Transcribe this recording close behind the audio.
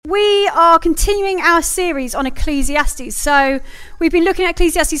are continuing our series on Ecclesiastes. So we've been looking at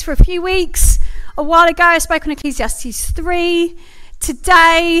Ecclesiastes for a few weeks. A while ago, I spoke on Ecclesiastes 3.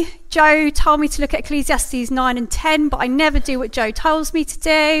 Today, Joe told me to look at Ecclesiastes 9 and 10, but I never do what Joe tells me to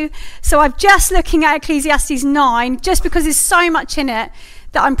do. So I'm just looking at Ecclesiastes 9, just because there's so much in it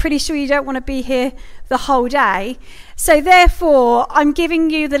that I'm pretty sure you don't want to be here the whole day. So therefore, I'm giving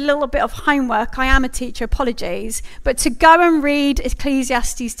you the little bit of homework. I am a teacher, apologies, but to go and read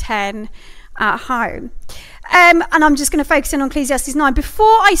Ecclesiastes 10 at home. And I'm just going to focus in on Ecclesiastes 9.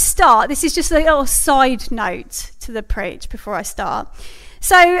 Before I start, this is just a little side note to the preach before I start.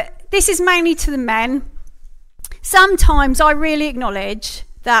 So this is mainly to the men. Sometimes I really acknowledge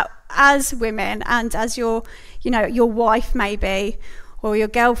that as women and as your wife maybe, or your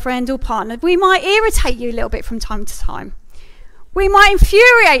girlfriend or partner, we might irritate you a little bit from time to time. We might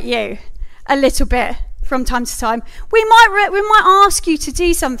infuriate you a little bit from time to time. We might ask you to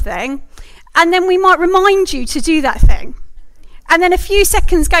do something, and then we might remind you to do that thing. And then a few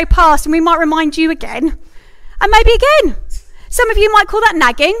seconds go past, and we might remind you again, and maybe again. Some of you might call that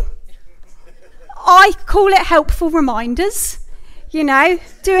nagging. I call it helpful reminders.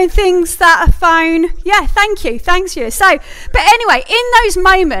 Doing things that a phone, thanks you. So, but anyway, in those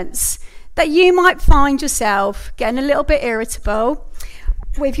moments that you might find yourself getting a little bit irritable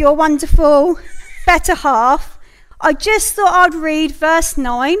with your wonderful better half, I just thought I'd read verse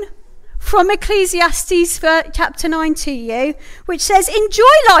 9 from Ecclesiastes chapter 9 to you, which says, enjoy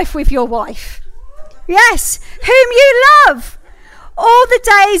life with your wife. Yes, whom you love, all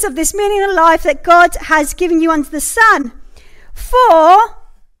the days of this meaningless life that God has given you under the sun. For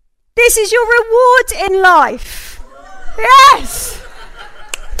this is your reward in life. Yes.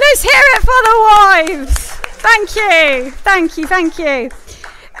 Let's hear it for the wives. Thank you.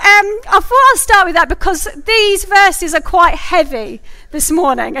 I thought I'd start with that because these verses are quite heavy this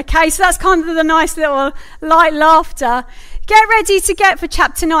morning. Okay, so that's kind of the nice little light laughter. Get ready to get for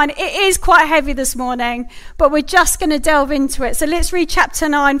chapter 9. It is quite heavy this morning, but we're just going to delve into it. So let's read chapter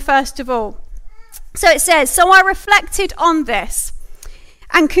 9 first of all. So it says, so I reflected on this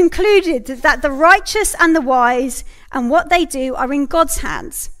and concluded that the righteous and the wise and what they do are in God's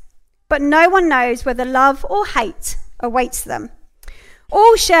hands, but no one knows whether love or hate awaits them.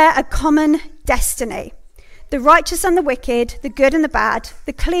 All share a common destiny. The righteous and the wicked, the good and the bad,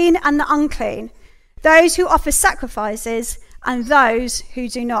 the clean and the unclean, those who offer sacrifices and those who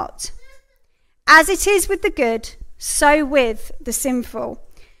do not. As it is with the good, so with the sinful.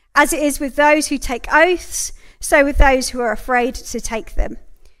 As it is with those who take oaths, so with those who are afraid to take them.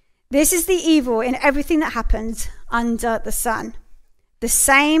 This is the evil in everything that happens under the sun. The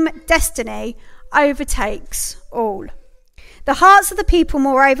same destiny overtakes all. The hearts of the people,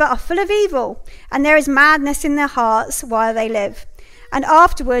 moreover, are full of evil, and there is madness in their hearts while they live, and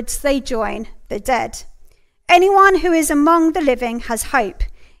afterwards they join the dead. Anyone who is among the living has hope.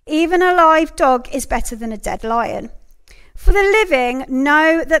 Even a live dog is better than a dead lion. For the living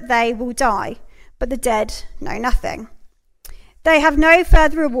know that they will die, but the dead know nothing. They have no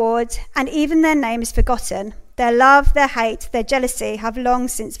further reward, and even their name is forgotten. Their love, their hate, their jealousy have long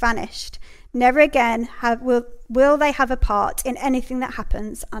since vanished. Never again will they have a part in anything that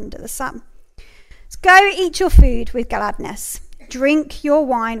happens under the sun. So go eat your food with gladness. Drink your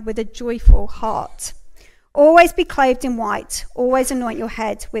wine with a joyful heart. Always be clothed in white. Always anoint your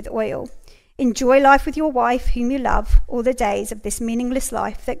head with oil. Enjoy life with your wife, whom you love, all the days of this meaningless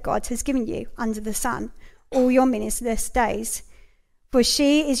life that God has given you under the sun, all your meaningless days. For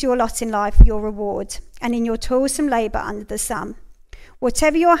she is your lot in life, your reward, and in your toilsome labour under the sun.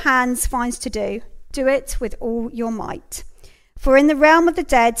 Whatever your hands finds to do, do it with all your might. For in the realm of the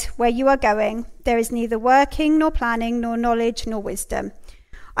dead, where you are going, there is neither working, nor planning, nor knowledge, nor wisdom.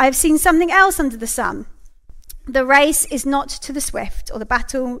 I have seen something else under the sun. The race is not to the swift, or the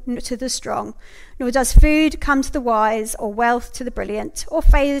battle to the strong, nor does food come to the wise, or wealth to the brilliant, or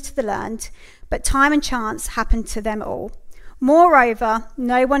favour to the learned, but time and chance happen to them all. Moreover,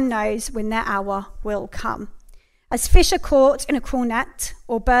 no one knows when their hour will come. As fish are caught in a cruel net,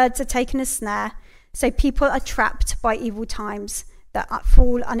 or birds are taken as snare, so people are trapped by evil times that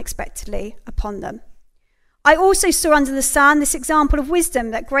fall unexpectedly upon them. I also saw under the sun this example of wisdom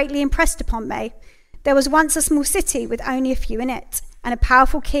that greatly impressed upon me. There was once a small city with only a few in it, and a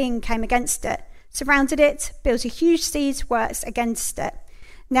powerful king came against it, surrounded it, built a huge siege works against it.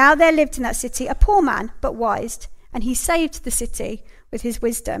 Now there lived in that city a poor man, but wise, and he saved the city with his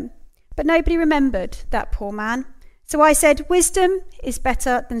wisdom. But nobody remembered that poor man. So I said, wisdom is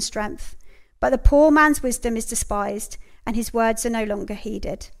better than strength, but the poor man's wisdom is despised, and his words are no longer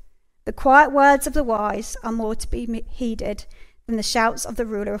heeded. The quiet words of the wise are more to be heeded than the shouts of the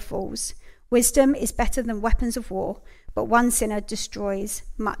ruler of fools. Wisdom is better than weapons of war, but one sinner destroys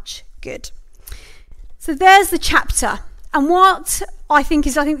much good. So there's the chapter. And what I think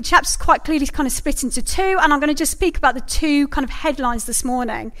the chapter's quite clearly kind of split into two, and I'm going to just speak about the two kind of headlines this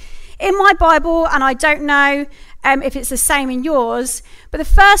morning. In my Bible, and I don't know if it's the same in yours, but the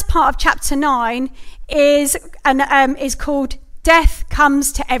first part of chapter 9 is called Death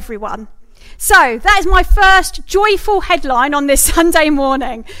Comes to Everyone. So that is my first joyful headline on this Sunday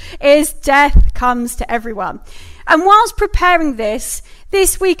morning, is Death Comes to Everyone. And whilst preparing this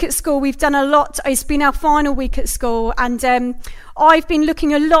week at school, we've done a lot. It's been our final week at school, and I've been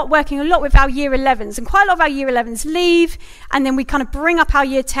working a lot with our year 11s, and quite a lot of our year 11s leave, and then we kind of bring up our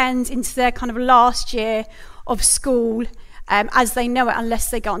year 10s into their kind of last year of school as they know it, unless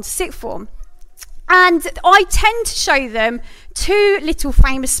they go on to sixth form. And I tend to show them two little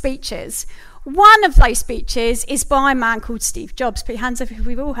famous speeches. One of those speeches is by a man called Steve Jobs. Put your hands up if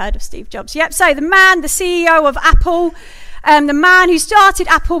we've all heard of Steve Jobs. Yep, so the man, the CEO of Apple, the man who started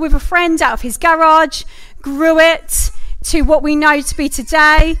Apple with a friend out of his garage, grew it to what we know to be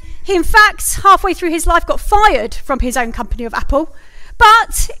today. He, in fact, halfway through his life got fired from his own company of Apple.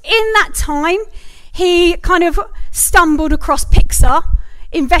 But in that time, he kind of stumbled across Pixar,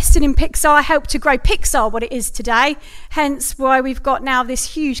 invested in Pixar, helped to grow Pixar what it is today, hence why we've got now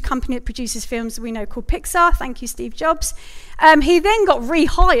this huge company that produces films that we know called Pixar. Thank you, Steve Jobs. He then got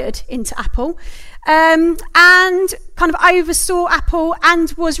rehired into Apple and kind of oversaw Apple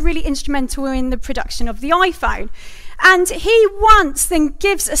and was really instrumental in the production of the iPhone. And he once then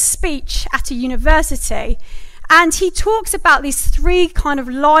gives a speech at a university, and he talks about these three kind of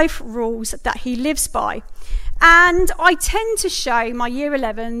life rules that he lives by. And I tend to show my year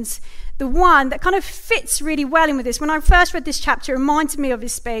 11s the one that kind of fits really well in with this. When I first read this chapter, it reminded me of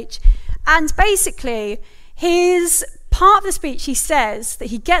his speech. And basically, his part of the speech, he says that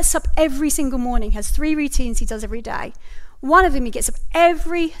he gets up every single morning, has 3 routines he does every day. One of them, he gets up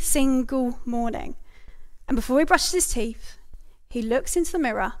every single morning. And before he brushes his teeth, he looks into the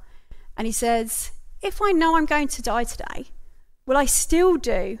mirror and he says, if I know I'm going to die today, will I still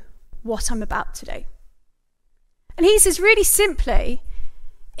do what I'm about to do? And he says really simply,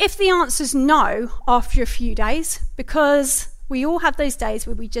 if the answer's no after a few days, because we all have those days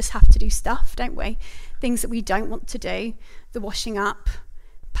where we just have to do stuff, don't we? Things that we don't want to do, the washing up,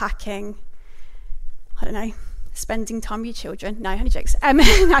 packing, I don't know, spending time with your children. No, only jokes. No,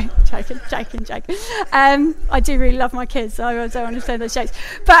 joking. I do really love my kids, so I don't understand those jokes.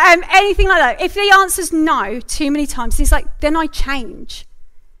 But anything like that, if the answer's no too many times, he's like, then I change.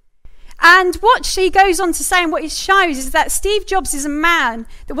 And what she goes on to say, and what it shows, is that Steve Jobs is a man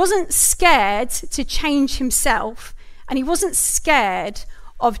that wasn't scared to change himself, and he wasn't scared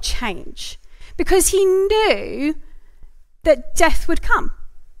of change, because he knew that death would come.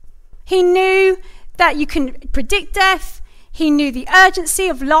 He knew that you can predict death. He knew the urgency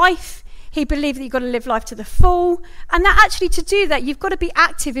of life. He believed that you've got to live life to the full, and that actually to do that, you've got to be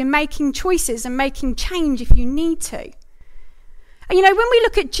active in making choices and making change if you need to. And you know, when we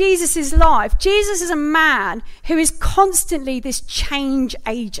look at Jesus' life, Jesus is a man who is constantly this change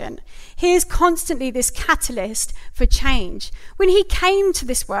agent. He is constantly this catalyst for change. When he came to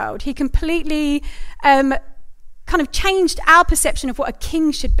this world, he completely kind of changed our perception of what a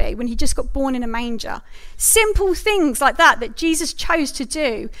king should be when he just got born in a manger. Simple things like that Jesus chose to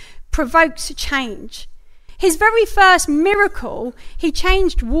do provoked change. His very first miracle, he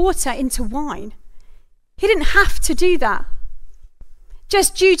changed water into wine. He didn't have to do that.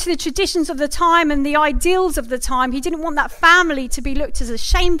 Just due to the traditions of the time and the ideals of the time, he didn't want that family to be looked as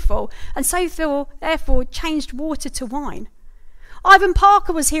shameful, and so therefore changed water to wine. Ivan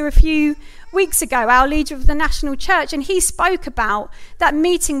Parker was here a few weeks ago, our leader of the National Church, and he spoke about that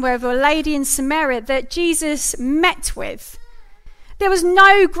meeting with a lady in Samaria that Jesus met with. There was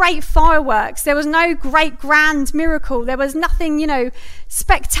no great fireworks, there was no great grand miracle, there was nothing,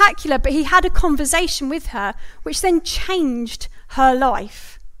 spectacular, but he had a conversation with her, which then changed her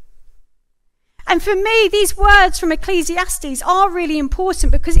life. And for me, these words from Ecclesiastes are really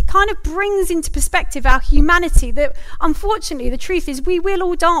important, because it kind of brings into perspective our humanity, that unfortunately the truth is we will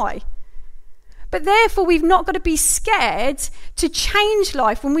all die. But therefore we've not got to be scared to change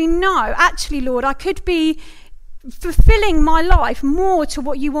life when we know, actually, Lord, I could be fulfilling my life more to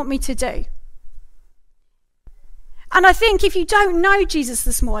what you want me to do. And I think if you don't know Jesus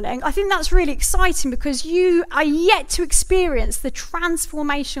this morning, I think that's really exciting, because you are yet to experience the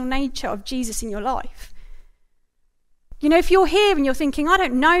transformational nature of Jesus in your life. If you're here and you're thinking, I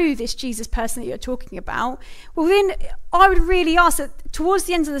don't know this Jesus person that you're talking about, well then I would really ask that towards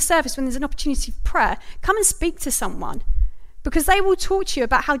the end of the service, when there's an opportunity for prayer, come and speak to someone. because they will talk to you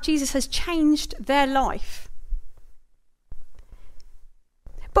about how Jesus has changed their life.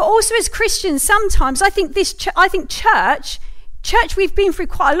 But also as Christians, sometimes I think church, we've been through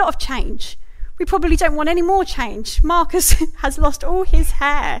quite a lot of change. We probably don't want any more change. Marcus has lost all his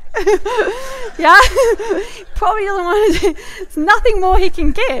hair. Yeah? Probably doesn't want to do, there's nothing more he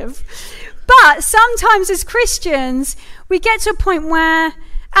can give. But sometimes as Christians, we get to a point where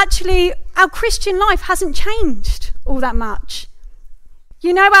actually our Christian life hasn't changed all that much.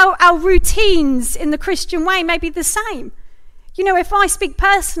 You know, our routines in the Christian way may be the same. You know, if I speak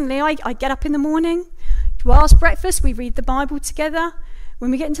personally, I get up in the morning, whilst breakfast, we read the Bible together.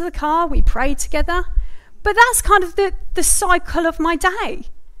 When we get into the car, we pray together. But that's kind of the cycle of my day.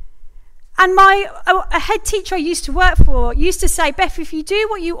 And a head teacher I used to work for used to say, Beth, if you do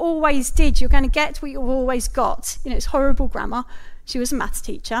what you always did, you're going to get what you've always got. You know, it's horrible grammar. She was a maths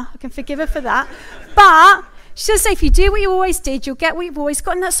teacher. I can forgive her for that. But she does say, if you do what you always did, you'll get what you've always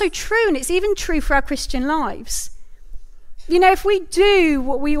got. And that's so true. And it's even true for our Christian lives. You know, if we do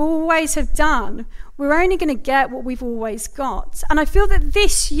what we always have done, we're only going to get what we've always got. And I feel that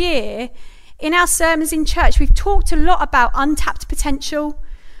this year, in our sermons in church, we've talked a lot about untapped potential,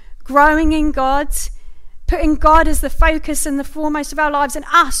 growing in God, putting God as the focus and the foremost of our lives, and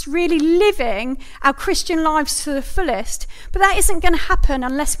us really living our Christian lives to the fullest. But that isn't going to happen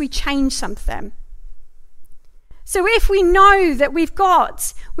unless we change something. So if we know that we've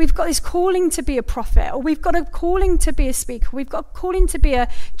got this calling to be a prophet, or we've got a calling to be a speaker, we've got a calling to be a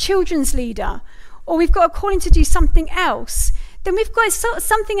children's leader, or we've got a calling to do something else, then we've got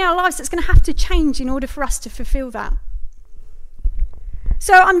something in our lives that's going to have to change in order for us to fulfill that.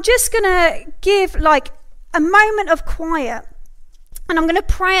 So I'm just going to give like a moment of quiet, and I'm going to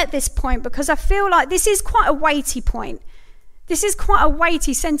pray at this point, because I feel like this is quite a weighty point. This is quite a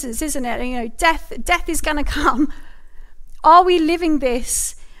weighty sentence, isn't it? You know, death is going to come. Are we living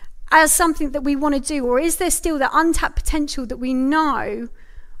this as something that we want to do, or is there still that untapped potential that we know,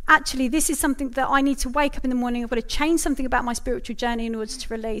 actually, this is something that I need to wake up in the morning, I've got to change something about my spiritual journey in order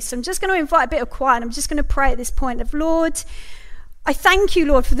to release. So I'm just going to invite a bit of quiet. I'm just going to pray at this point of, Lord, I thank you,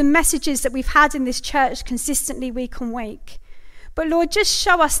 Lord, for the messages that we've had in this church consistently week on week. But Lord, just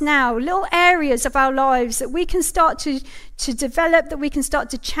show us now little areas of our lives that we can start to develop, that we can start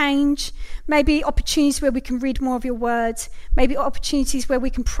to change. Maybe opportunities where we can read more of your word. Maybe opportunities where we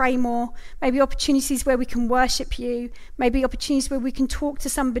can pray more. Maybe opportunities where we can worship you. Maybe opportunities where we can talk to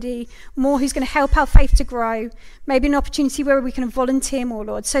somebody more who's going to help our faith to grow. Maybe an opportunity where we can volunteer more,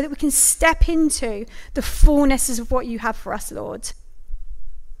 Lord, so that we can step into the fullness of what you have for us, Lord.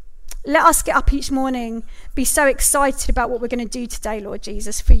 Let us get up each morning, be so excited about what we're going to do today, Lord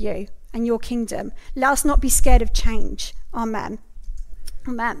Jesus, for you and your kingdom. Let us not be scared of change. Amen.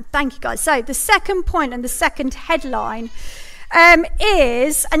 Amen. Thank you, guys. So the second point and the second headline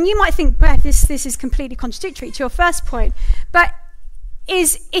is, and you might think, Beth, this is completely contradictory to your first point, but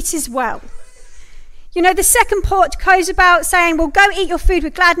it is well. You know, the second part goes about saying, well, go eat your food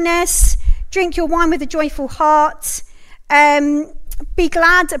with gladness, drink your wine with a joyful heart, be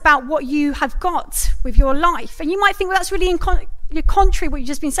glad about what you have got with your life. And you might think, well, that's really contrary what you've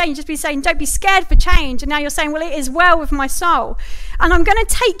just been saying. You've just been saying, don't be scared for change. And now you're saying, well, it is well with my soul. And I'm going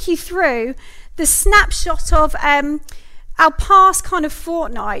to take you through the snapshot of our past kind of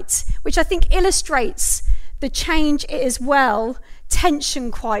fortnight, which I think illustrates the change it is well tension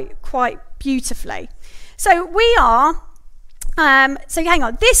quite beautifully. So we are... so hang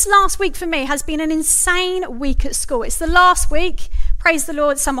on, this last week for me has been an insane week at school. It's the last week, praise the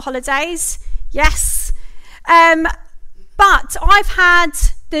Lord, summer holidays, yes. But I've had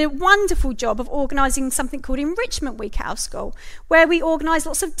the wonderful job of organising something called Enrichment Week at our school, where we organise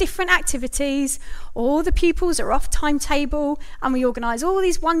lots of different activities. All the pupils are off timetable, and we organise all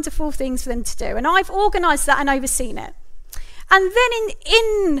these wonderful things for them to do. And I've organised that and overseen it. And then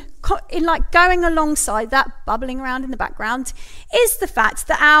in like going alongside that, bubbling around in the background, is the fact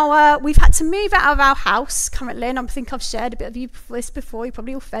that we've had to move out of our house currently, and I think I've shared a bit of this before. You're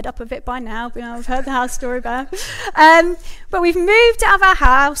probably all fed up of it by now. You know, I've heard the house story about it. But we've moved out of our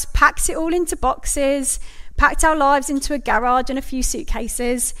house, packed it all into boxes, packed our lives into a garage and a few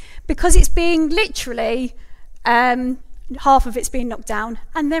suitcases, because it's being literally, half of it's being knocked down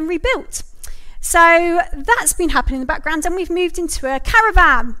and then rebuilt. So that's been happening in the background, and we've moved into a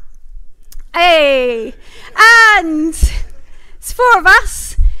caravan. Hey! And it's 4 of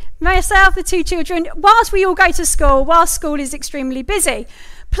us, myself, the 2 children, whilst we all go to school, whilst school is extremely busy.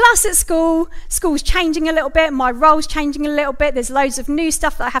 Plus at school's changing a little bit, my role's changing a little bit, there's loads of new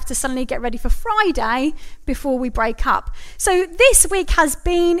stuff that I have to suddenly get ready for Friday before we break up. So this week has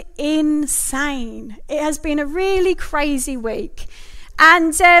been insane. It has been a really crazy week.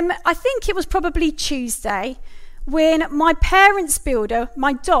 And I think it was probably Tuesday when my parents' builder,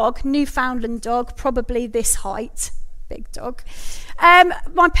 my dog, Newfoundland dog, probably this height, big dog,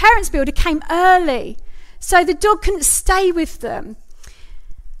 my parents' builder came early. So the dog couldn't stay with them.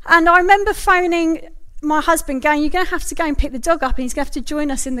 And I remember phoning my husband going, you're going to have to go and pick the dog up and he's going to have to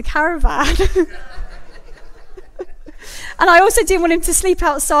join us in the caravan. And I also didn't want him to sleep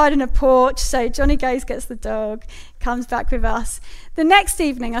outside on a porch, so Johnny goes, gets the dog, comes back with us. The next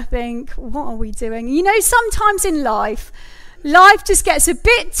evening I think, what are we doing? You know, sometimes in life just gets a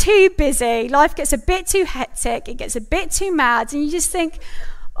bit too busy, life gets a bit too hectic, it gets a bit too mad, and you just think,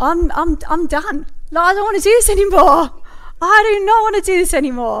 I'm done. Like, I don't want to do this anymore. I do not want to do this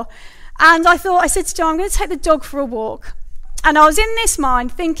anymore. And I said to John, I'm going to take the dog for a walk. And I was in this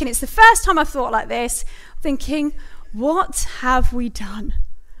mind thinking, it's the first time I've thought like this, thinking, what have we done?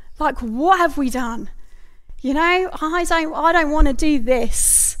 Like, what have we done? You know, I don't want to do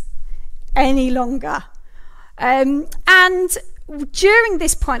this any longer. And during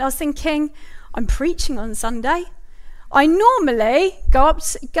this point, I was thinking, I'm preaching on Sunday. I normally go up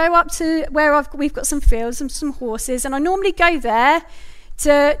to where we've got some fields and some horses, and I normally go there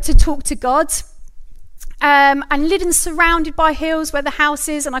to talk to God. And Liddon's surrounded by hills where the house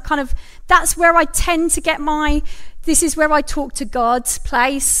is, and that's where I tend to get this is where I talk to God's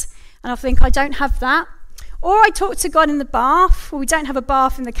place, and I think I don't have that. Or I talk to God in the bath, or we don't have a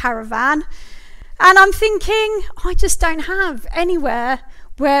bath in the caravan, and I'm thinking, I just don't have anywhere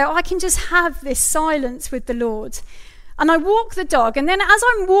where I can just have this silence with the Lord. And I walk the dog, and then as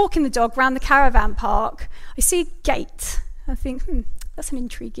I'm walking the dog around the caravan park, I see a gate. I think, that's an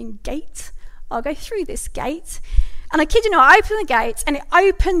intriguing gate. I'll go through this gate. And I kid you not, I opened the gate, and it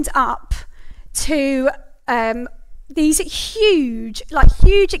opened up to these huge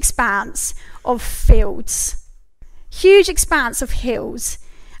expanse of fields, huge expanse of hills.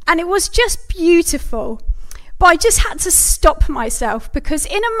 And it was just beautiful. But I just had to stop myself, because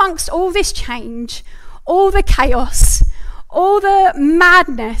in amongst all this change, all the chaos, all the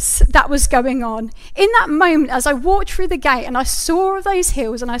madness that was going on, in that moment as I walked through the gate and I saw those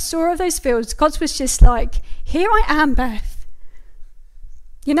hills and I saw those fields, God was just like, here I am, Beth.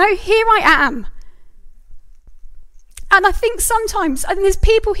 You know, here I am. And I think sometimes, and there's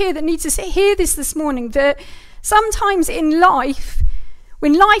people here that need to hear this morning, that sometimes in life,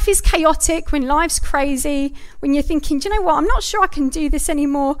 when life is chaotic, when life's crazy, when you're thinking, do you know what, I'm not sure I can do this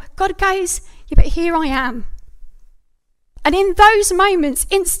anymore, God goes, yeah, but here I am. And in those moments,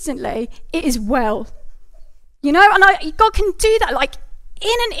 instantly, it is well. You know, and God can do that, like,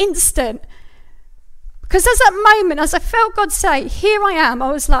 in an instant. Because as that moment, as I felt God say, here I am,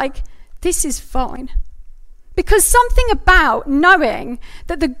 I was like, this is fine. Because something about knowing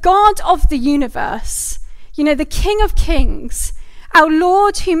that the God of the universe, you know, the King of Kings, our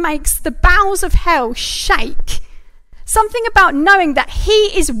Lord who makes the bowels of hell shake, something about knowing that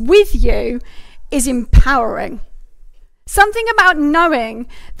he is with you is empowering. Something about knowing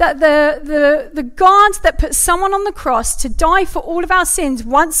that the God that put someone on the cross to die for all of our sins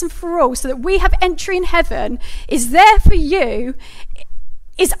once and for all so that we have entry in heaven is there for you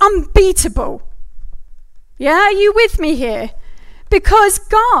is unbeatable. Yeah, are you with me here? Because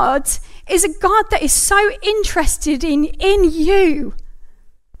God is a God that is so interested in you.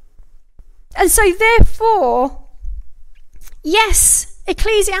 And so therefore, yes,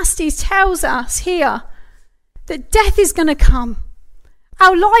 Ecclesiastes tells us here that death is going to come.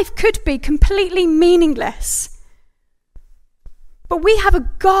 Our life could be completely meaningless. But we have a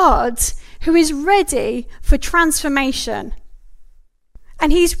God who is ready for transformation.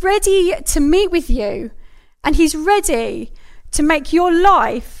 And he's ready to meet with you. And he's ready to make your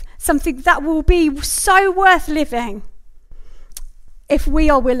life something that will be so worth living if we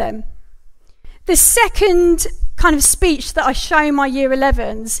are willing. The second kind of speech that I show my year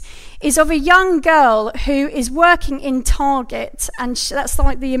 11s is of a young girl who is working in Target, and that's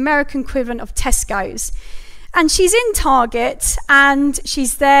like the American equivalent of Tesco's. And she's in Target and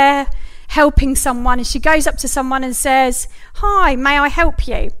she's there helping someone, and she goes up to someone and says, "Hi, may I help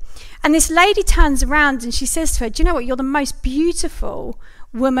you?" And this lady turns around and she says to her, "Do you know what? You're the most beautiful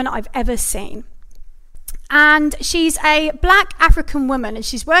woman I've ever seen." And she's a black African woman, and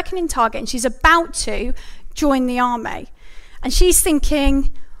she's working in Target, and she's about to join the army. And she's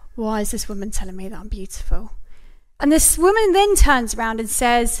thinking, why is this woman telling me that I'm beautiful? And this woman then turns around and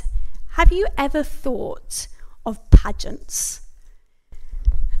says, "Have you ever thought of pageants?"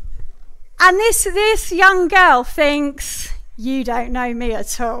 And this young girl thinks, you don't know me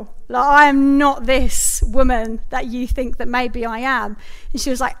at all. Like, I am not this woman that you think that maybe I am. And she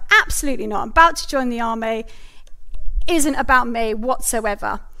was like, absolutely not. I'm about to join the army. Isn't about me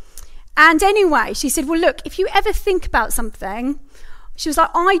whatsoever. And anyway, she said, well, look, if you ever think about something, she was like,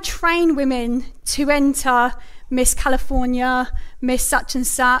 I train women to enter Miss California, Miss such and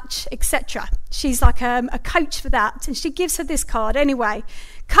such, etc. She's like a coach for that. And she gives her this card. Anyway,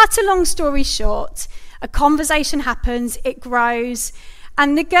 cut a long story short, a conversation happens, it grows,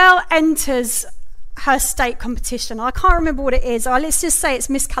 and the girl enters her state competition. I can't remember what it is. Let's just say it's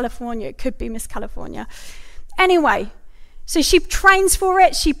Miss California. It could be Miss California. Anyway, so she trains for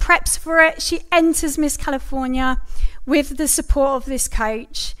it, she preps for it, she enters Miss California with the support of this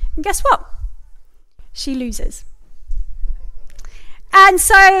coach. And guess what? She loses. And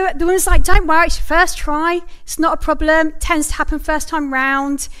so the woman's like, don't worry, it's your first try. It's not a problem. It tends to happen first time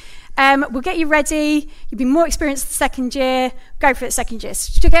round. We'll get you ready. You'll be more experienced the second year. Go for it second year.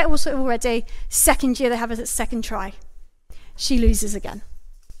 So to get all ready, second year they have a second try. She loses again.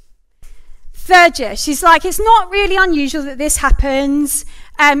 Third year, she's like, it's not really unusual that this happens.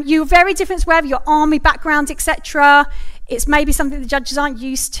 You're very different wherever your army background, etc. It's maybe something the judges aren't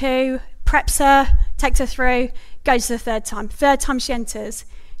used to. Preps her, takes her through, goes to the third time. Third time she enters,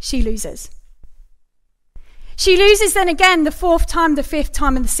 she loses. She loses then again the fourth time, the fifth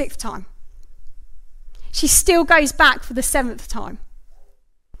time, and the sixth time. She still goes back for the seventh time.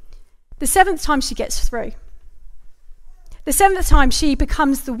 The seventh time she gets through. The seventh time she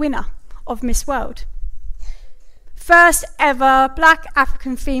becomes the winner of Miss World. First ever black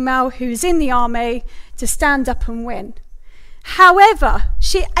African female who's in the army to stand up and win. However,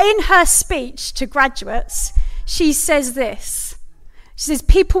 in her speech to graduates, she says this. She says,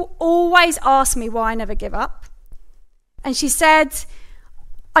 people always ask me why I never give up. And she said,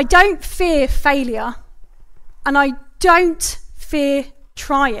 I don't fear failure and I don't fear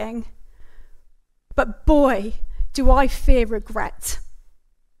trying, but boy, do I fear regret.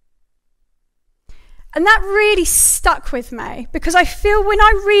 And that really stuck with me because I feel when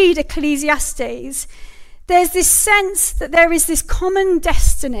I read Ecclesiastes, there's this sense that there is this common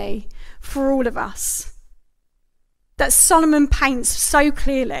destiny for all of us that Solomon paints so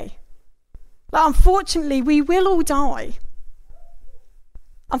clearly. But unfortunately, we will all die.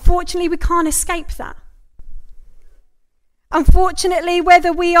 Unfortunately, we can't escape that. Unfortunately,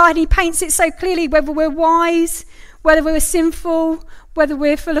 whether we are, and he paints it so clearly, whether we're wise, whether we're sinful, whether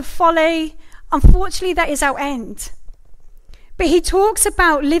we're full of folly, unfortunately, that is our end. But he talks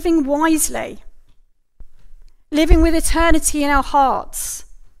about living wisely, living with eternity in our hearts.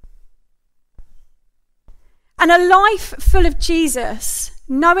 And a life full of Jesus,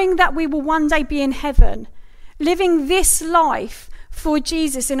 knowing that we will one day be in heaven, living this life for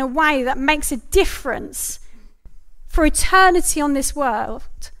Jesus in a way that makes a difference for eternity on this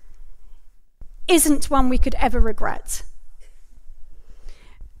world, isn't one we could ever regret.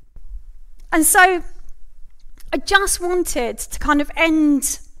 And so I just wanted to kind of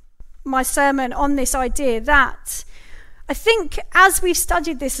end my sermon on this idea that I think as we've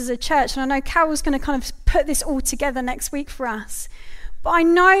studied this as a church, and I know Carol's going to kind of put this all together next week for us, but I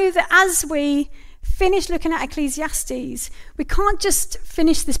know that as we finish looking at Ecclesiastes, we can't just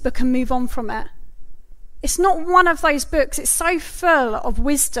finish this book and move on from it. It's not one of those books. It's so full of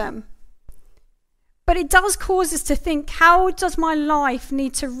wisdom. But it does cause us to think, how does my life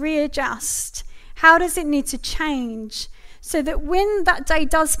need to readjust? How does it need to change? So that when that day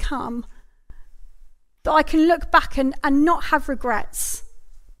does come, that I can look back and not have regrets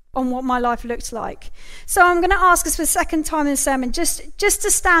on what my life looked like. So I'm going to ask us for the second time in the sermon just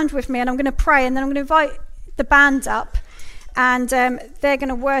to stand with me, and I'm going to pray, and then I'm going to invite the band up, and they're going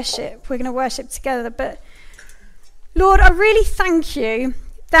to worship. We're going to worship together. But Lord, I really thank you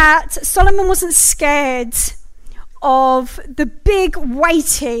that Solomon wasn't scared of the big,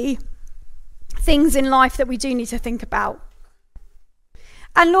 weighty things in life that we do need to think about.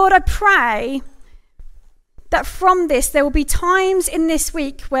 And Lord, I pray that from this, there will be times in this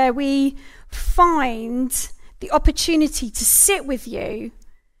week where we find the opportunity to sit with you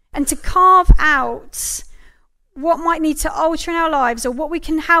and to carve out what might need to alter in our lives, or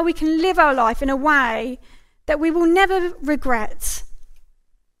how we can live our life in a way that we will never regret,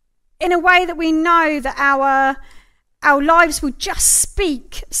 in a way that we know that our lives will just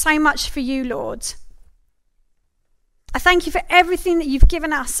speak so much for you, Lord. I thank you for everything that you've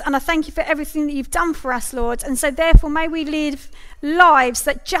given us, and I thank you for everything that you've done for us, Lord. And so therefore, may we live lives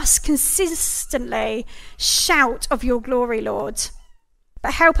that just consistently shout of your glory, Lord.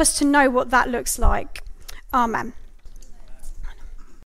 But help us to know what that looks like. Amen.